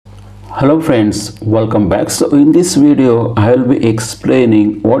Hello friends, welcome back. So in this video I will be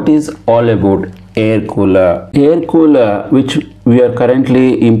explaining what is all about air cooler. Air cooler, which we are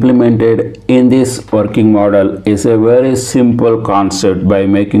currently implemented in this working model, is a very simple concept by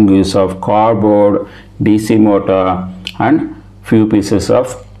making use of cardboard, DC motor and few pieces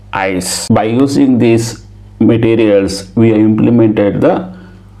of ice. By using these materials we have implemented the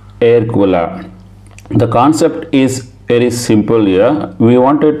air cooler. The concept is very simple here. We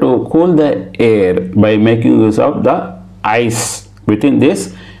wanted to cool the air by making use of the ice within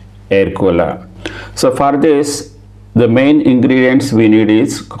this air cooler. So for this, the main ingredients we need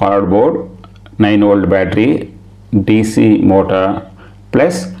is cardboard, 9-volt battery, DC motor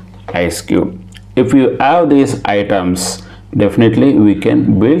plus ice cube. If you have these items, definitely we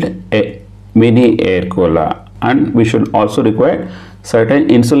can build a mini air cooler, and we should also require certain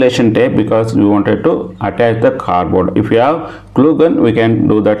insulation tape because we wanted to attach the cardboard. If you have glue gun, we can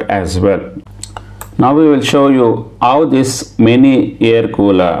do that as well. Now we will show you how this mini air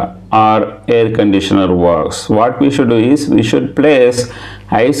cooler or air conditioner works. What we should do is we should place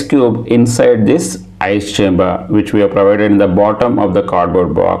ice cube inside this ice chamber which we have provided in the bottom of the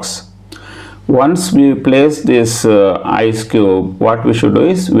cardboard box. Once we place this ice cube, what we should do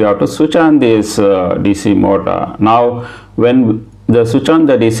is we have to switch on this DC motor. Now when the switch on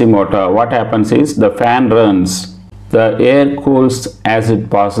the DC motor, what happens is the fan runs. The air cools as it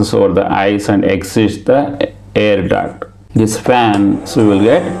passes over the ice and exits the air duct. This fan, so we will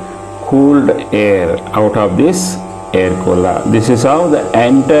get cooled air out of this air cooler. This is how the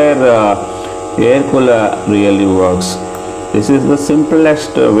entire air cooler really works. This is the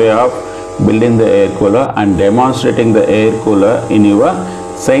simplest way of building the air cooler and demonstrating the air cooler in your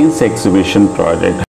science exhibition project.